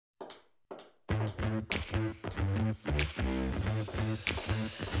Hello,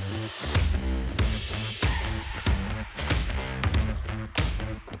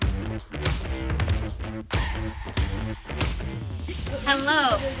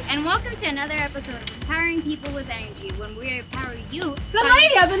 and welcome to another episode of Empowering People with Energy, when we empower you.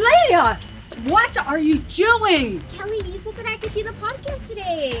 Valeria! What are you doing? Kelly, you said that I could do the podcast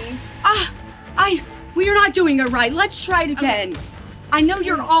today. We are not doing it right. Let's try it again. Okay. I know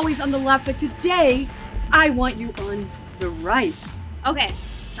you're always on the left, but today, I want you on the right. Okay,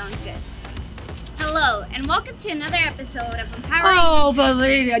 sounds good. Hello, and welcome to another episode of Empowering... Oh,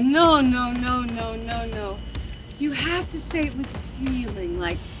 Valeria, no. You have to say it with feeling,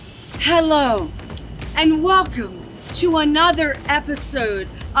 like, hello, and welcome to another episode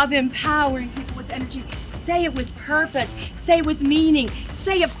of Empowering People with Energy. Say it with purpose, say it with meaning,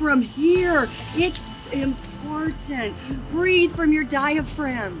 say it from here. It's important. Breathe from your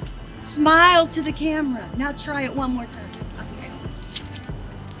diaphragm. Smile to the camera. Now try it one more time. Okay.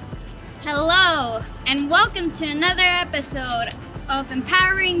 Hello, and welcome to another episode of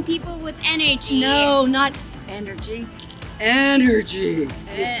Empowering People with Energy. No, not energy. Energy.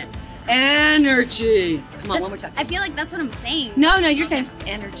 Energy. Come on, one more time. I feel like that's what I'm saying. No, you're saying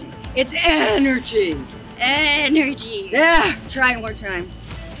energy. It's energy. Energy. Yeah, try it one more time.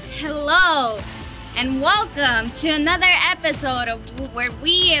 Hello, and welcome to another episode of where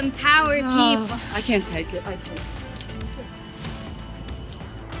we empower people. I can't take it.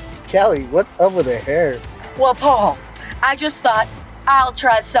 Kelly, what's up with her hair? Well, Paul, I just thought I'll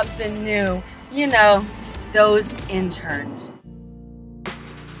try something new. You know, those interns.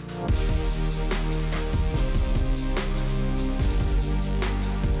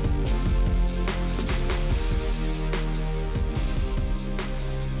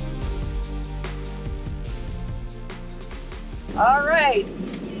 All right.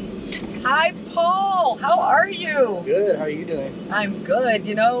 Hi, Paul. How are you? Good. How are you doing? I'm good.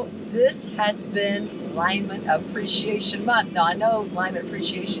 You know, this has been Lineman Appreciation Month. Now, I know Lineman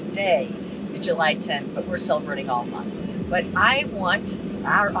Appreciation Day is July 10th, but we're celebrating all month. But I want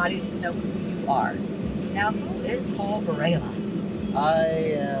our audience to know who you are. Now, who is Paul Varela? I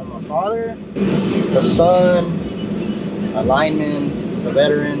am a father, a son, a lineman, a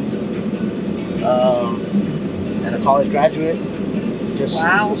veteran, and a college graduate. Just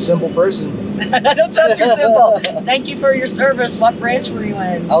a simple person. That don't sound too simple. Thank you for your service. What branch were you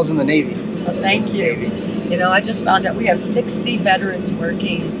in? I was in the Navy. Thank you. You know, I just found out we have 60 veterans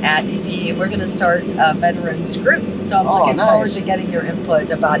working at EV, and we're going to start a veterans group. So I'm looking forward to getting your input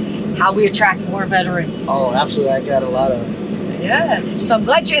about how we attract more veterans. Oh, absolutely. I got a lot of... Yeah. So I'm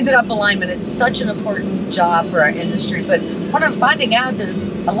glad you ended up a lineman. It's such an important job for our industry. But what I'm finding out is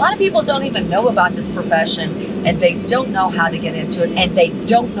a lot of people don't even know about this profession, and they don't know how to get into it, and they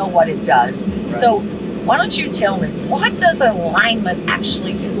don't know what it does. Right. So why don't you tell me, what does a lineman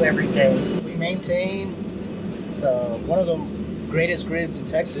actually do every day? We maintain one of the greatest grids in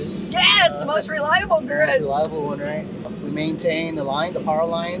Texas. Yeah, it's the most reliable grid. Most reliable one, right? We maintain the power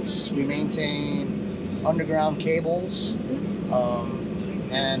lines. We maintain underground cables.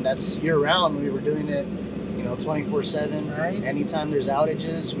 And that's year-round. We were doing it, 24/7. Right. Anytime there's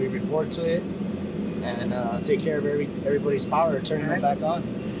outages, we report to it and take care of everybody's power, turning it back on.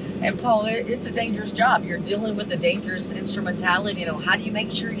 And Paul, it's a dangerous job. You're dealing with a dangerous instrumentality. How do you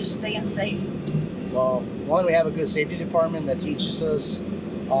make sure you're staying safe? Well, one, we have a good safety department that teaches us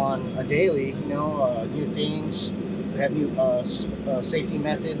on a daily, new things. We have new safety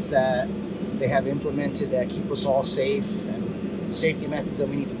methods that they have implemented that keep us all safe, and safety methods that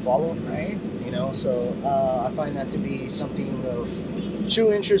we need to follow, right? So I find that to be something of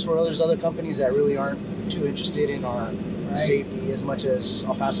true interest, where there's other companies that really aren't too interested in our safety as much as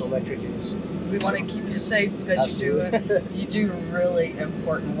El Paso Electric is. We want to keep you safe because you do really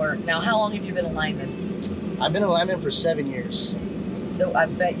important work. Now, how long have you been a lineman? I've been a lineman for 7 years. So I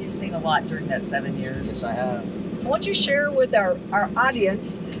bet you've seen a lot during that 7 years. Yes, I have. So why don't you share with our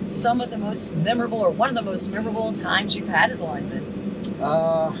audience some of the most memorable, or one of the most memorable times you've had as a lineman?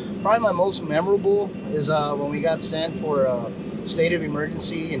 Probably my most memorable is when we got sent for a state of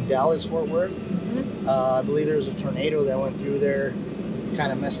emergency in Dallas, Fort Worth. Mm-hmm. I believe there was a tornado that went through there,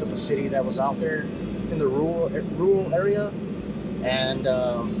 kind of messed up a city that was out there in the rural area. And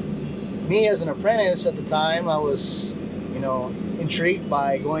me as an apprentice at the time, I was, intrigued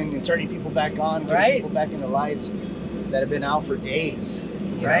by going and turning people back on, getting people back in the lights that have been out for days.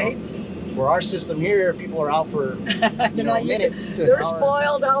 You know? For our system here, people are out for minutes. They're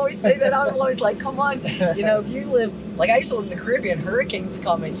spoiled. I always say that. I'm always like, come on. If you live, like I used to live in the Caribbean, hurricanes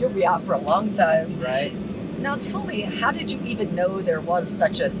coming, you'll be out for a long time. Right. Now tell me, how did you even know there was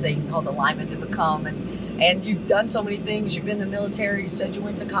such a thing called a lineman to become? And you've done so many things. You've been in the military. You said you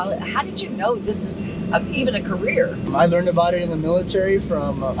went to college. How did you know this is even a career? I learned about it in the military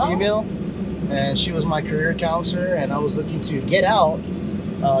from a female, and she was my career counselor, and I was looking to get out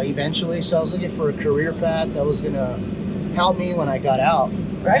eventually. So I was looking for a career path that was going to help me when I got out.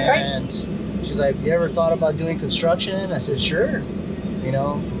 Right. And she's like, you ever thought about doing construction? I said, sure, you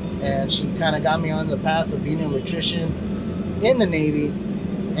know. And she kind of got me on the path of being an electrician in the Navy.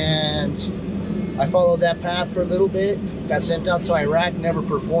 And I followed that path for a little bit, got sent out to Iraq, never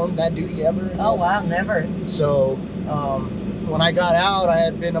performed that duty ever. Oh, wow, never. So when I got out, I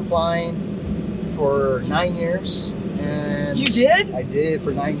had been applying for 9 years. And you did? I did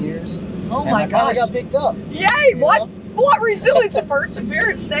for 9 years. Oh, my gosh. I finally got picked up. Yay, what resilience and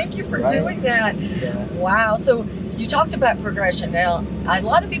perseverance. Thank you for doing that. Yeah. Wow. So you talked about progression. Now, a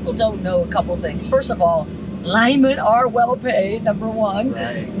lot of people don't know a couple things. First of all, linemen are well paid, number one.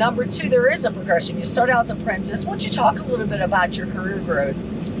 Right. Number two, there is a progression. You start out as an apprentice. Why don't you talk a little bit about your career growth?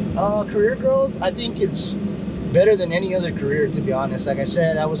 Career growth, I think it's better than any other career, to be honest. Like I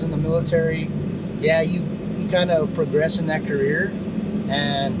said, I was in the military. Yeah, you kind of progress in that career,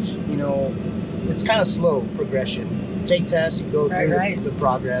 and you know, it's kind of slow progression. You take tests, you go through the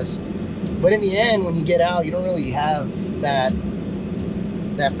progress, but in the end, when you get out, you don't really have that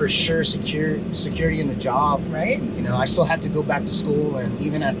for sure security in the job. Right. You know, I still had to go back to school, and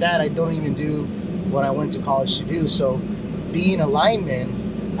even at that, I don't even do what I went to college to do. So being a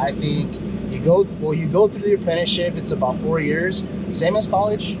lineman, I think you go through the apprenticeship. It's about 4 years, same as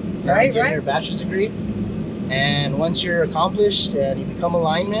college. Right. Get your bachelor's degree, and once you're accomplished and you become a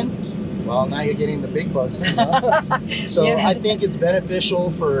lineman, well, now you're getting the big bucks. You know? So yeah. I think it's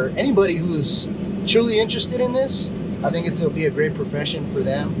beneficial for anybody who's truly interested in this. I think it'll be a great profession for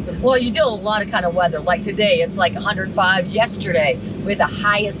them. Well, you deal with a lot of kind of weather. Like today, it's like 105. Yesterday, we're the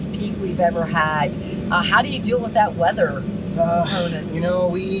highest peak we've ever had. How do you deal with that weather component? You know,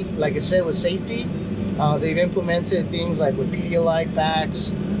 like I said, with safety, they've implemented things like with Pedialyte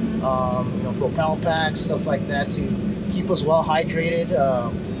packs, you know, Propel packs, stuff like that to keep us well hydrated.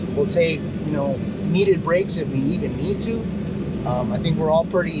 We'll take, you know, needed breaks if we even need to. I think we're all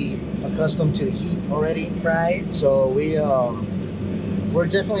pretty accustomed to the heat already. Right. So we're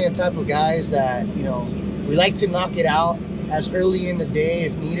definitely the type of guys that, you know, we like to knock it out as early in the day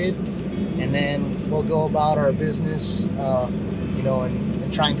if needed, and then we'll go about our business, you know,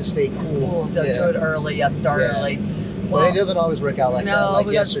 and trying to stay cool. Do it early, start early. Well, it doesn't always work out like that, like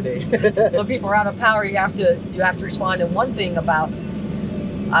yesterday. When people are out of power, you have to respond. And one thing about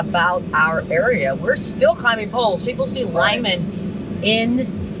our area, we're still climbing poles. People see linemen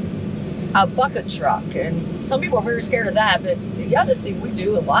in a bucket truck, and some people are very scared of that. But the other thing we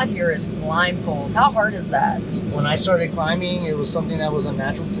do a lot here is climb poles. How hard is that? When I started climbing, it was something that was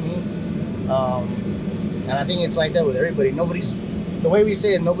unnatural to me, and I think it's like that with everybody. The way we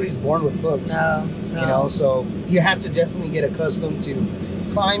say it, nobody's born with hooks. No. You know, so you have to definitely get accustomed to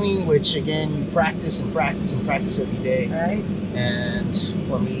climbing, which again, you practice and practice and practice every day. Right. And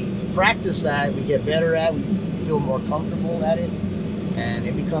when we practice that, we get better at it, we feel more comfortable at it, and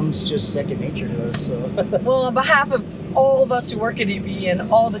it becomes just second nature to us. So. Well, on behalf of all of us who work at EB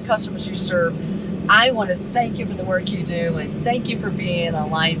and all the customers you serve, I want to thank you for the work you do, and thank you for being a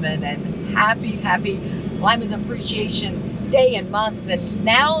lineman, and happy Lineman's Appreciation Day and month. And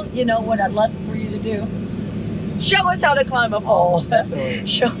now, you know what I'd love for you to do? Show us how to climb a pole. Most definitely.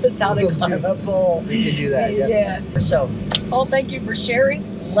 Show us how to climb a pole. We can do that, definitely. Yeah. So, Paul, thank you for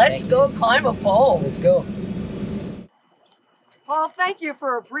sharing. Let's go climb a pole. Let's go. Paul, thank you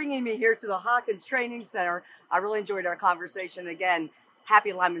for bringing me here to the Hawkins Training Center. I really enjoyed our conversation. Again,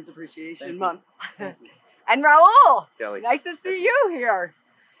 happy Lineman's Appreciation Month. And Raul, Kelly, nice to see you here.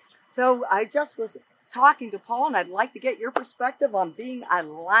 So I just was talking to Paul, and I'd like to get your perspective on being a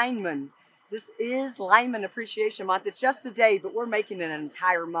lineman. This is Lineman Appreciation Month. It's just a day, but we're making it an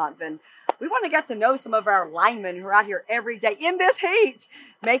entire month. And we want to get to know some of our linemen who are out here every day in this heat,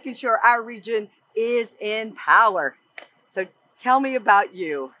 making sure our region is in power. So tell me about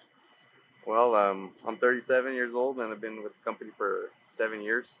you. Well, I'm 37 years old, and I've been with the company for 7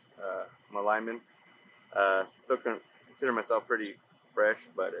 years. I'm a lineman. Still consider myself pretty fresh,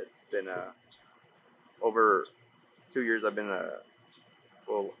 but it's been over 2 years I've been a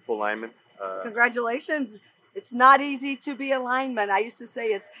full lineman. Congratulations. It's not easy to be a lineman. I used to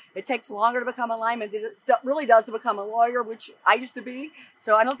say it takes longer to become a lineman than it really does to become a lawyer, which I used to be.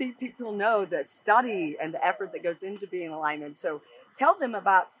 So I don't think people know the study and the effort that goes into being a lineman. So tell them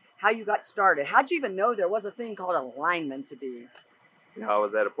about how you got started. How'd you even know there was a thing called a lineman to be? You know, I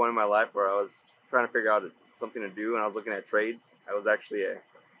was at a point in my life where I was trying to figure out something to do, and I was looking at trades. I was actually at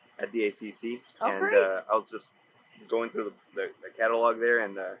DACC, and great. I was just going through the catalog there,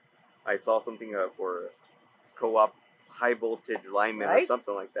 and I saw something for co-op high voltage lineman or Right.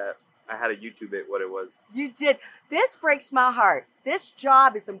 something like that. I had to YouTube it what it was. You did. This breaks my heart. This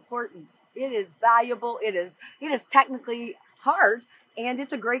job is important. It is valuable. It is technically hard, and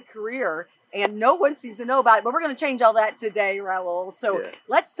it's a great career. And no one seems to know about it. But we're going to change all that today, Raul. So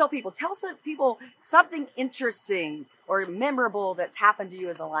let's tell some people something interesting or memorable that's happened to you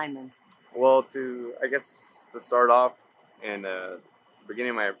as a lineman. Well, I guess to start off, in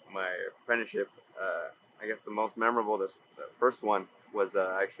beginning of my apprenticeship, I guess the most memorable, the first one was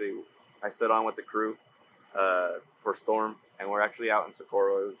actually I stood on with the crew for storm, and we're actually out in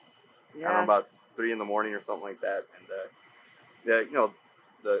Socorro. It was I don't know, about 3 a.m. or something like that, and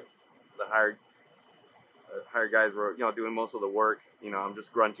the hired guys were doing most of the work. I'm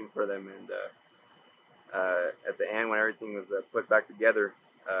just grunting for them, and at the end when everything was put back together,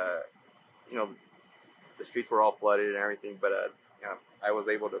 the streets were all flooded and everything, but I was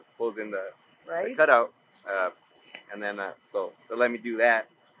able to close in the cutout, and then so they let me do that.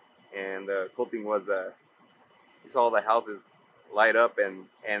 And the cool thing was you saw the houses light up,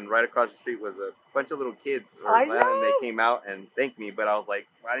 and right across the street was a bunch of little kids. I know. And they came out and thanked me, but I was like,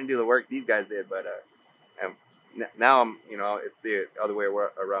 I didn't do the work these guys did. But now I'm, it's the other way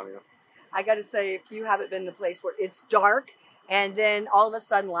around. I got to say, if you haven't been in a place where it's dark and then all of a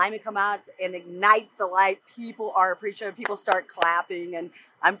sudden linemen come out and ignite the light, people are appreciative. People start clapping, and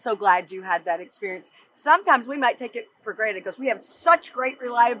I'm so glad you had that experience. Sometimes we might take it for granted because we have such great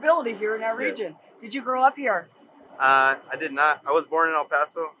reliability here in our region. Did you grow up here? I did not. I was born in El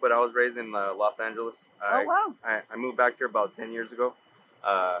Paso, but I was raised in Los Angeles. Wow. I moved back here about 10 years ago.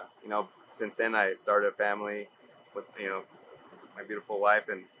 Since then I started a family with, my beautiful wife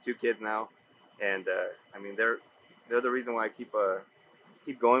and 2 kids now. And, they're the reason why I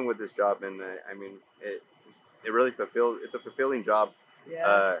keep going with this job. And, it really it's a fulfilling job.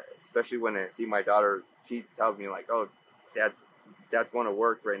 Yeah. Especially when I see my daughter, she tells me like, oh, dad's going to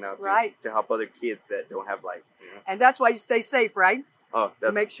work right now to help other kids that don't have light. And that's why you stay safe, right? Oh,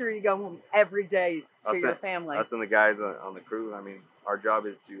 to make sure you go home every day to your family. Us and the guys on the crew, our job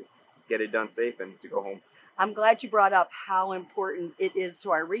is to get it done safe and to go home. I'm glad you brought up how important it is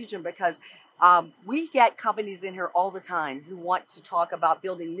to our region, because we get companies in here all the time who want to talk about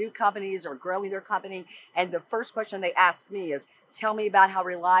building new companies or growing their company. And the first question they ask me is, tell me about how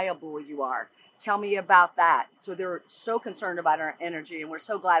reliable you are. Tell me about that. So they're so concerned about our energy, and we're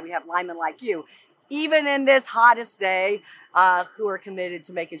so glad we have linemen like you, even in this hottest day, who are committed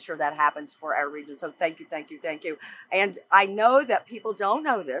to making sure that happens for our region. So thank you, thank you, thank you. And I know that people don't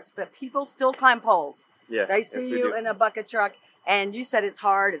know this, but people still climb poles. Yeah, they see you in a bucket truck, and you said it's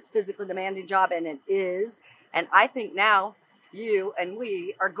hard, it's physically demanding job, and it is. And I think now you and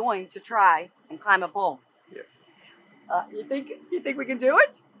we are going to try and climb a pole. Yes. You think we can do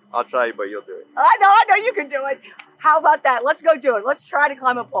it? I'll try, but you'll do it. I know you can do it. How about that? Let's go do it. Let's try to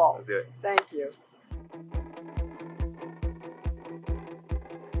climb a pole. Let's do it. Thank you.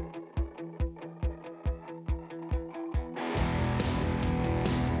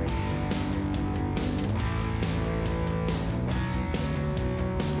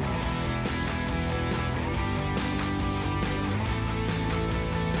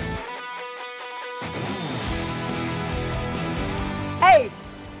 Hey,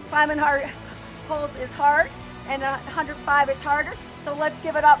 climbing hard poles is hard, and 105 is harder. So let's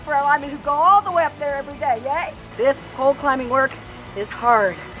give it up for our linemen who go all the way up there every day, yay? This pole climbing work is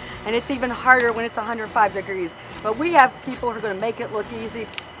hard, and it's even harder when it's 105 degrees. But we have people who are going to make it look easy,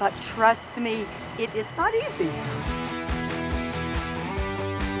 but trust me, it is not easy.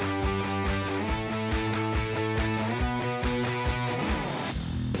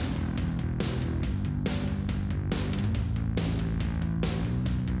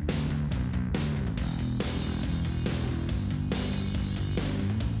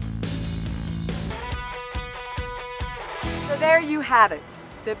 So there you have it.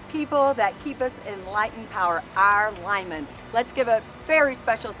 The people that keep us in light and power, our linemen. Let's give a very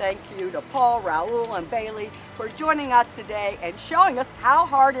special thank you to Paul, Raul, and Bailey for joining us today and showing us how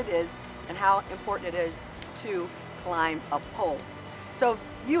hard it is and how important it is to climb a pole. So if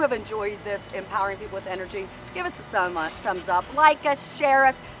you have enjoyed this Empowering People with Energy, give us a thumbs up, like us, share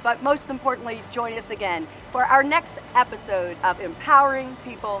us, but most importantly, join us again for our next episode of Empowering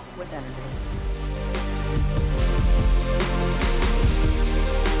People with Energy.